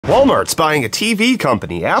Walmart's buying a TV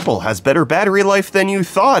company, Apple has better battery life than you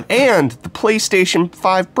thought, and the PlayStation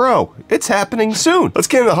 5 Pro. It's happening soon. Let's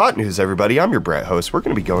get into the hot news, everybody. I'm your Brett host. We're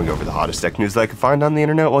going to be going over the hottest tech news that I can find on the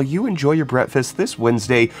internet while you enjoy your breakfast this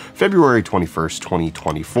Wednesday, February 21st,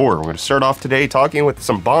 2024. We're going to start off today talking with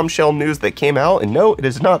some bombshell news that came out, and no, it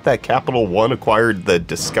is not that Capital One acquired the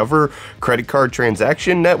Discover credit card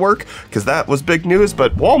transaction network, because that was big news,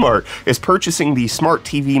 but Walmart is purchasing the smart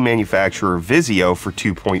TV manufacturer Vizio for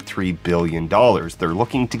 $2.3 billion. They're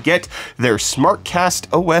looking to get their SmartCast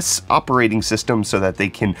OS operating system so that they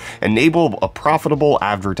can enable a profitable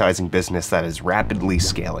advertising business that is rapidly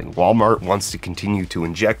scaling. Walmart wants to continue to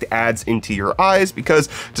inject ads into your eyes because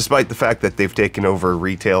despite the fact that they've taken over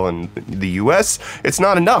retail in the US, it's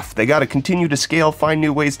not enough. They got to continue to scale, find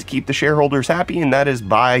new ways to keep the shareholders happy, and that is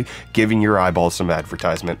by giving your eyeballs some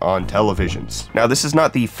advertisement on televisions. Now, this is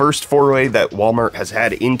not the first foray that Walmart has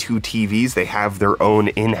had into TVs. They have their own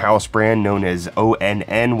in-house brand known as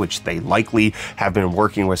ONN, which they likely have been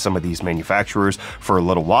working with some of these manufacturers for a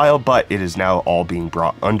little while, but it is now all being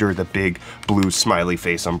brought under the big blue smiley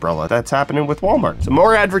face umbrella that's happening with Walmart. So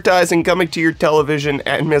more advertising coming to your television.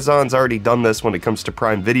 Amazon's already done this when it comes to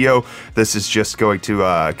Prime Video. This is just going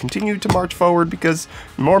to continue to march forward because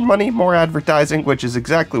more money, more advertising, which is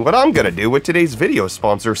exactly what I'm going to do with today's video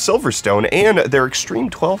sponsor, Silverstone, and their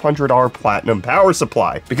Extreme 1200R Platinum power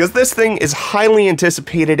supply. Because this thing is highly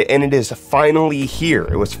anticipated and it is finally here.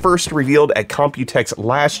 It was first revealed at Computex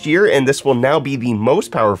last year, and this will now be the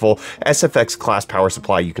most powerful SFX class power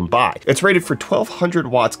supply you can buy. It's rated for 1200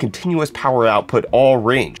 watts continuous power output all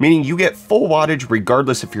range, meaning you get full wattage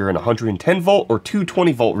regardless if you're in 110 volt or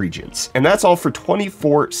 220 volt regions. And that's all for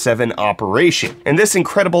 24/7 operation. And this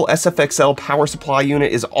incredible SFXL power supply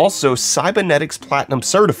unit is also Cybernetics Platinum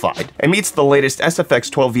certified and meets the latest SFX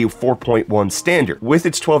 12V 4.1 standard with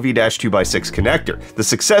its 12V-2x6 connector, the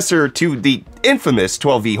successor to the infamous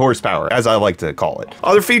 12V horsepower, as I like to call it.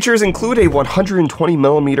 Other features include a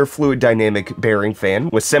 120mm fluid dynamic bearing fan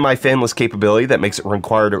with semi-fanless capability that makes it run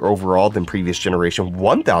quieter overall than previous generation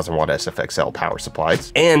 1000 watt SFXL power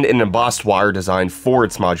supplies, and an embossed wire design for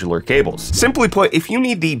its modular cables. Simply put, if you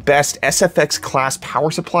need the best SFX class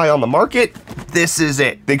power supply on the market, this is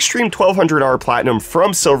it. The Extreme 1200R Platinum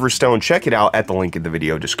from Silverstone. Check it out at the link in the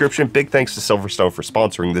video description. Big thanks to Silverstone for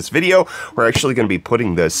sponsoring this video. We're actually going to be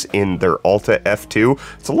putting this in their Alta F2.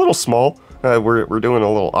 It's a little small. We're doing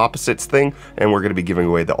a little opposites thing, and we're going to be giving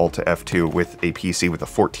away the Alta F2 with a PC with a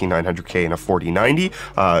 14900K and a 4090.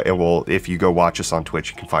 And if you go watch us on Twitch,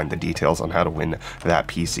 you can find the details on how to win that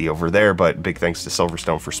PC over there. But big thanks to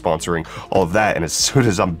Silverstone for sponsoring all of that. And as soon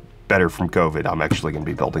as I'm better from COVID, I'm actually going to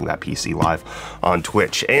be building that PC live on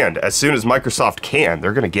Twitch. And as soon as Microsoft can,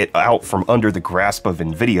 they're going to get out from under the grasp of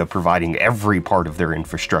Nvidia providing every part of their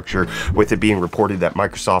infrastructure, with it being reported that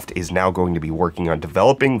Microsoft is now going to be working on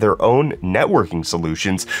developing their own networking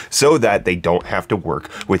solutions so that they don't have to work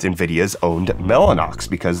with Nvidia's owned Mellanox,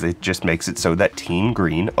 because it just makes it so that Team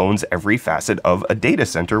Green owns every facet of a data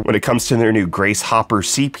center when it comes to their new Grace Hopper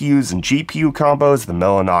CPUs and GPU combos, the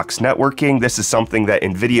Mellanox networking. This is something that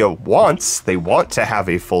Nvidia wants. They want to have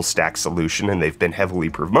a full stack solution, and they've been heavily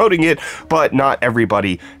promoting it, but not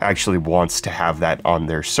everybody actually wants to have that on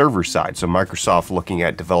their server side. So Microsoft looking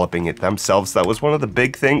at developing it themselves. That was one of the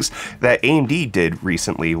big things that AMD did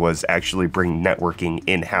recently, was actually bring networking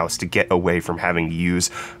in-house to get away from having to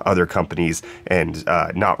use other companies and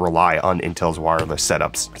not rely on Intel's wireless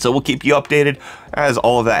setups. So we'll keep you updated as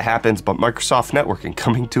all of that happens, but Microsoft networking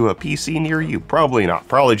coming to a PC near you? Probably not.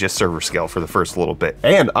 Probably just server scale for the first little bit.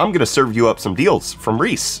 And I'm gonna serve you up some deals from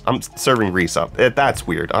Reece. I'm serving Reece up. That's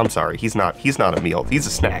weird. I'm sorry. He's not a meal. He's a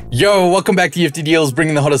snack. Yo, welcome back to UFD Deals,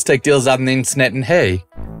 bringing the hottest tech deals out on the internet, and hey,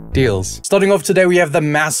 deals. Starting off today, we have the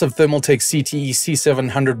massive Thermaltake CTE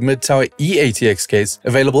C700 mid-tower eATX case,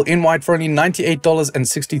 available in white for only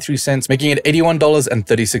 $98.63, making it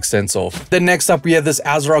 $81.36 off. Then next up, we have this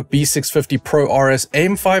ASRock B650 Pro RS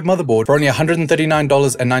AM5 motherboard for only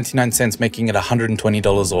 $139.99, making it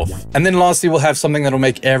 $120 off. And then lastly, we'll have something that'll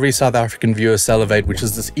make every South African viewer salivate, which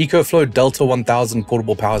is this EcoFlow Delta 1000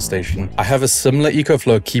 portable power station. I have a similar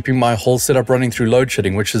EcoFlow keeping my whole setup running through load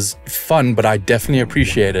shedding, which is fun, but I definitely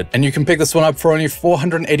appreciate it. And you can pick this one up for only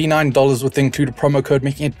 $489 with the included promo code,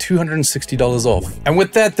 making it $260 off. And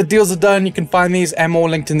with that, the deals are done. You can find these and more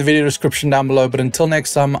linked in the video description down below. But until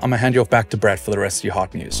next time, I'm gonna hand you off back to Brett for the rest of your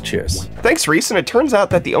hot news. Cheers. Thanks, Reece. And it turns out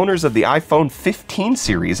that the owners of the iPhone 15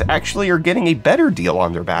 series actually are getting a better deal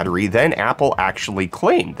on their battery than Apple actually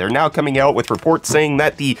claimed. They're now coming out with reports saying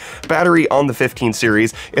that the battery on the 15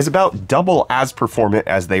 series is about double as performant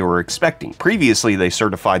as they were expecting. Previously, they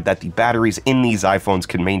certified that the batteries in these iPhones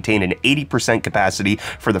can maintain an 80% capacity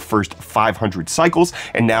for the first 500 cycles,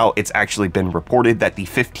 and now it's actually been reported that the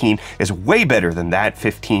 15 is way better than that.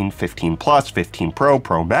 15, 15 Plus, 15 Pro,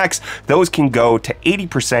 Pro Max, those can go to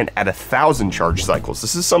 80% at 1,000 charge cycles.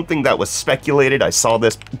 This is something that was speculated. I saw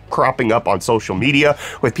this cropping up on social media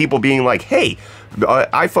with people being like, hey,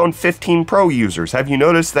 iPhone 15 Pro users, have you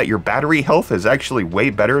noticed that your battery health is actually way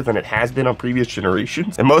better than it has been on previous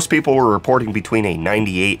generations? And most people were reporting between a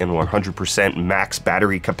 98 and 100% max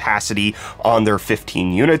battery capacity on their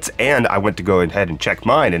 15 units, and I went to go ahead and check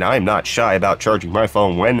mine, and I am not shy about charging my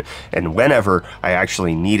phone when and whenever I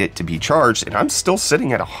actually need it to be charged, and I'm still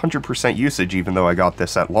sitting at 100% usage even though I got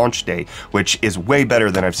this at launch day, which is way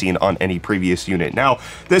better than I've seen on any previous unit. Now,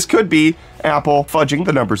 this could be Apple fudging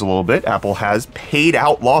the numbers a little bit. Apple has paid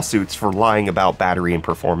out lawsuits for lying about battery and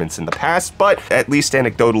performance in the past, but at least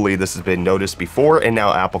anecdotally this has been noticed before, and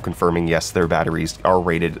now Apple confirming yes, their batteries are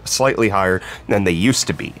rated slightly higher than they used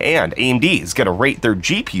to be. And AMD is going to rate their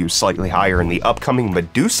GPUs slightly higher in the upcoming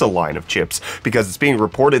Medusa line of chips, because it's being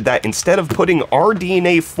reported that instead of putting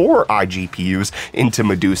RDNA 4 iGPUs into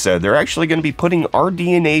Medusa, they're actually going to be putting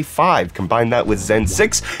RDNA 5, combine that with Zen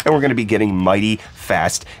 6, and we're going to be getting mighty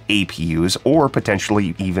fast APUs, or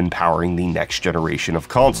potentially even powering the next generation of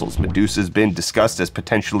consoles. Medusa has been discussed as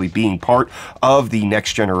potentially being part of the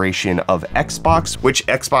next generation of Xbox, which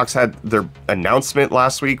Xbox had their announcement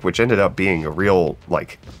last week, which ended up being a real,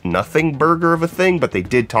 like, nothing burger of a thing, but they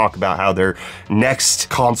did talk about how their next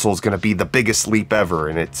console is going to be the biggest leap ever,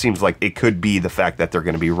 and it seems like it could be the fact that they're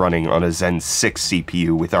going to be running on a Zen 6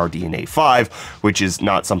 CPU with RDNA 5, which is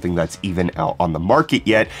not something that's even out on the market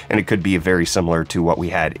yet, and it could be very similar to what we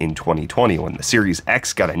had in 2020 when the Series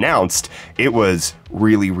X got announced. It was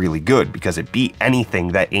really good because it beat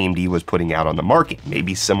anything that AMD was putting out on the market.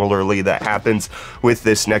 Maybe similarly that happens with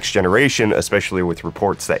this next generation, especially with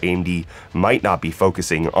reports that AMD might not be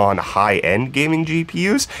focusing on high-end gaming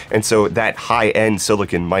GPUs, and so that high-end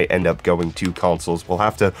silicon might end up going to consoles. We'll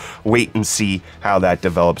have to wait and see how that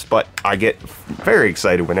develops, but I get very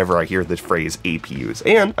excited whenever I hear the phrase APUs,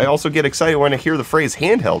 and I also get excited when I hear the phrase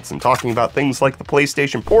handhelds and talking about things like the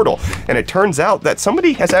PlayStation Portal, and it turns out that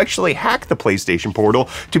somebody has actually hacked the PlayStation Portal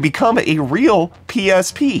to become a real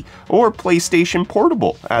PSP, or PlayStation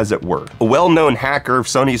Portable, as it were. A well-known hacker of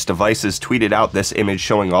Sony's devices tweeted out this image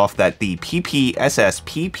showing off that the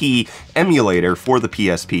PPSSPP emulator for the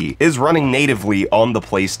PSP is running natively on the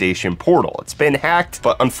PlayStation Portal. It's been hacked,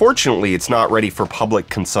 but unfortunately it's not ready for public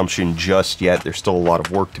consumption just yet. There's still a lot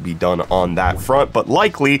of work to be done on that front, but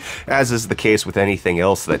likely, as is the case with anything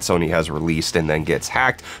else that Sony has released and then gets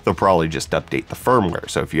hacked, they'll probably just update the firmware.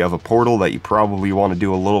 So if you have a Portal that you probably want to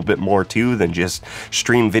do a little bit more to than just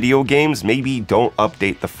stream video games, maybe don't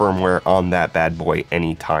update the firmware on that bad boy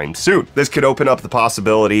anytime soon. This could open up the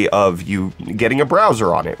possibility of you getting a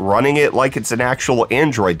browser on it, running it like it's an actual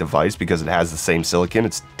Android device, because it has the same silicon.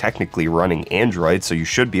 It's technically running Android, so you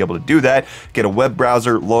should be able to do that. Get a web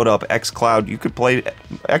browser, load up xCloud. You could play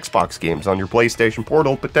Xbox games on your PlayStation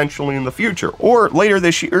Portal potentially in the future. Or later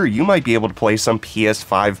this year, you might be able to play some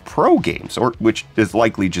PS5 Pro games, or which is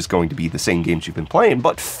likely just going to be the same games you've been playing,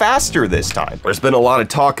 but faster this time. There's been a lot of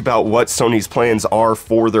talk about what Sony's plans are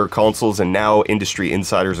for their consoles, and now industry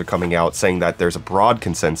insiders are coming out saying that there's a broad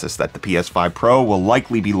consensus that the PS5 Pro will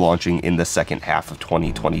likely be launching in the second half of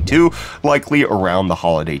 2022, likely around the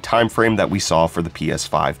holiday timeframe that we saw for the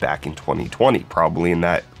PS5 back in 2020, probably in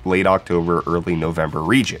that late October, early November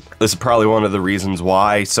region. This is probably one of the reasons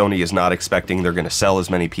why Sony is not expecting they're going to sell as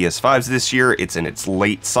many PS5s this year. It's in its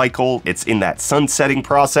late cycle. It's in that sunsetting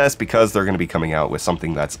process because they're going to be coming out with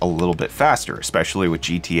something that's a little bit faster, especially with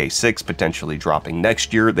GTA 6 potentially dropping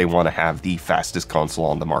next year. They want to have the fastest console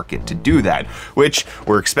on the market to do that, which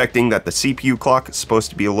we're expecting that the CPU clock is supposed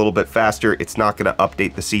to be a little bit faster. It's not going to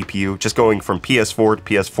update the CPU. Just going from PS4 to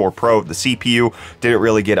PS4 Pro, the CPU didn't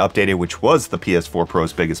really get updated, which was the PS4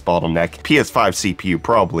 Pro's biggest bottleneck. PS5 CPU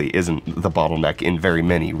probably isn't the bottleneck in very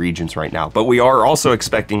many regions right now, but we are also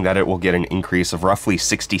expecting that it will get an increase of roughly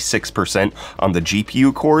 66% on the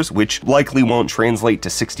GPU cores, which likely won't translate to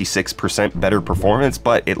 66% better performance,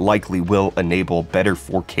 but it likely will enable better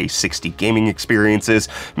 4K 60 gaming experiences,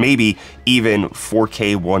 maybe even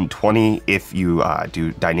 4K 120 if you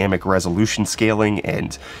do dynamic resolution scaling,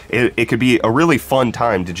 and it could be a really fun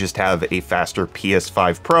time to just have a faster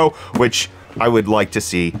PS5 Pro, which I would like to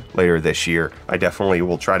see later this year. I definitely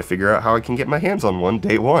will try to figure out how I can get my hands on one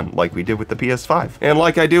day one, like we did with the PS5. And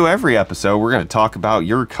like I do every episode, we're going to talk about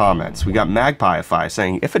your comments. We got Magpieify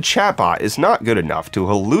saying, if a chatbot is not good enough to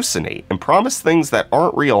hallucinate and promise things that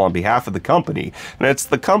aren't real on behalf of the company, then it's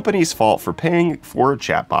the company's fault for paying for a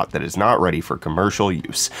chatbot that is not ready for commercial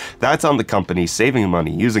use. That's on the company saving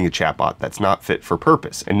money using a chatbot that's not fit for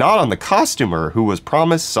purpose, and not on the customer who was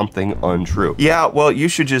promised something untrue. Yeah, well, you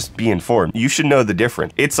should just be informed. You should know the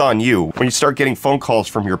difference. It's on you. When you start getting phone calls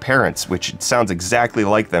from your parents, which sounds exactly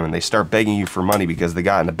like them, and they start begging you for money because they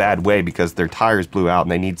got in a bad way because their tires blew out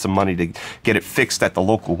and they need some money to get it fixed at the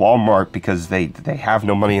local Walmart because they have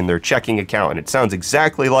no money in their checking account, and it sounds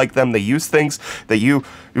exactly like them. They use things that you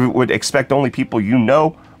would expect only people you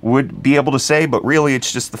know would be able to say, but really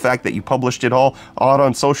it's just the fact that you published it all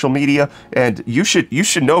on social media, and you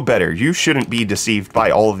should know better. You shouldn't be deceived by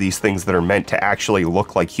all of these things that are meant to actually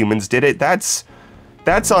look like humans did it. That's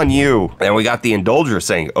on you. And we got the Indulger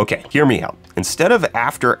saying, okay, hear me out. Instead of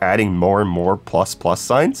after adding more and more plus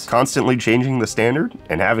signs, constantly changing the standard,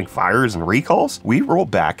 and having fires and recalls, we roll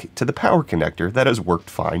back to the power connector that has worked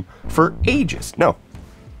fine for ages. No,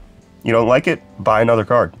 you don't like it? Buy another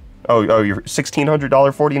card. Oh, your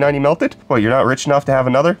 $1,600 4090 melted? Well, you're not rich enough to have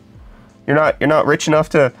another? You're not rich enough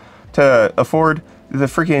to afford the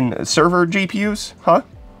freaking server GPUs? Huh?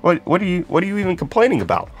 What are you even complaining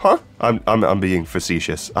about? Huh? I'm being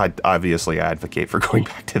facetious. I obviously advocate for going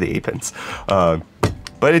back to the 8-pins.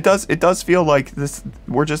 But it does feel like this,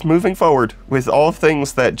 we're just moving forward with all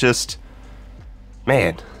things that just,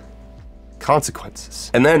 man, consequences.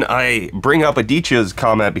 And then I bring up Aditya's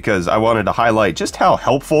comment because I wanted to highlight just how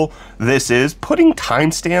helpful this is, putting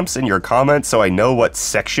timestamps in your comments so I know what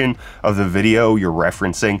section of the video you're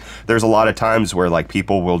referencing. There's a lot of times where like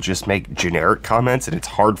people will just make generic comments and it's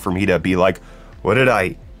hard for me to be like, what did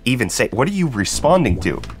I even say? What are you responding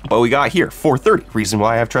to? But we got here, 4:30, reason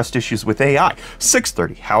why I have trust issues with AI.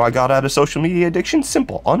 6:30, how I got out of social media addiction.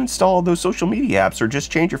 Simple, uninstall all those social media apps or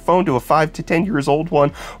just change your phone to a 5 to 10 years old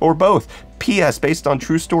one, or both. PS, based on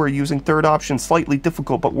true story, using third option, slightly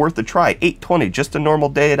difficult but worth a try. 8:20, just a normal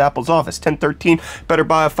day at Apple's office. 10:13, better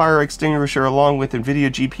buy a fire extinguisher along with NVIDIA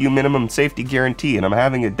GPU minimum safety guarantee. And I'm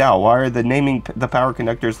having a doubt, why are they naming the power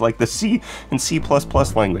connectors like the C and C++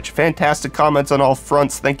 language? Fantastic comments on all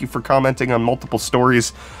fronts. Thank you for commenting on multiple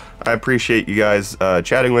stories. I appreciate you guys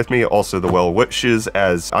chatting with me. Also the well wishes,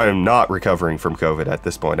 as I am not recovering from COVID at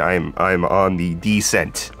this point. I'm on the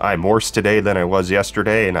descent. I'm worse today than I was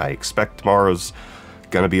yesterday, and I expect tomorrow's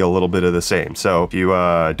gonna be a little bit of the same. So if you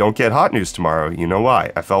don't get hot news tomorrow, you know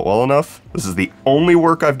why. I felt well enough. This is the only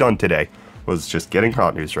work I've done today, was just getting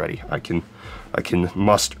hot news ready. I can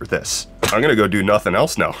muster this. I'm gonna go do nothing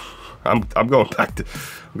else now. I'm going back to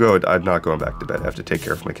I'm not going back to bed. I have to take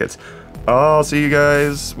care of my kids. I'll see you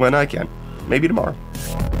guys when I can. Maybe tomorrow.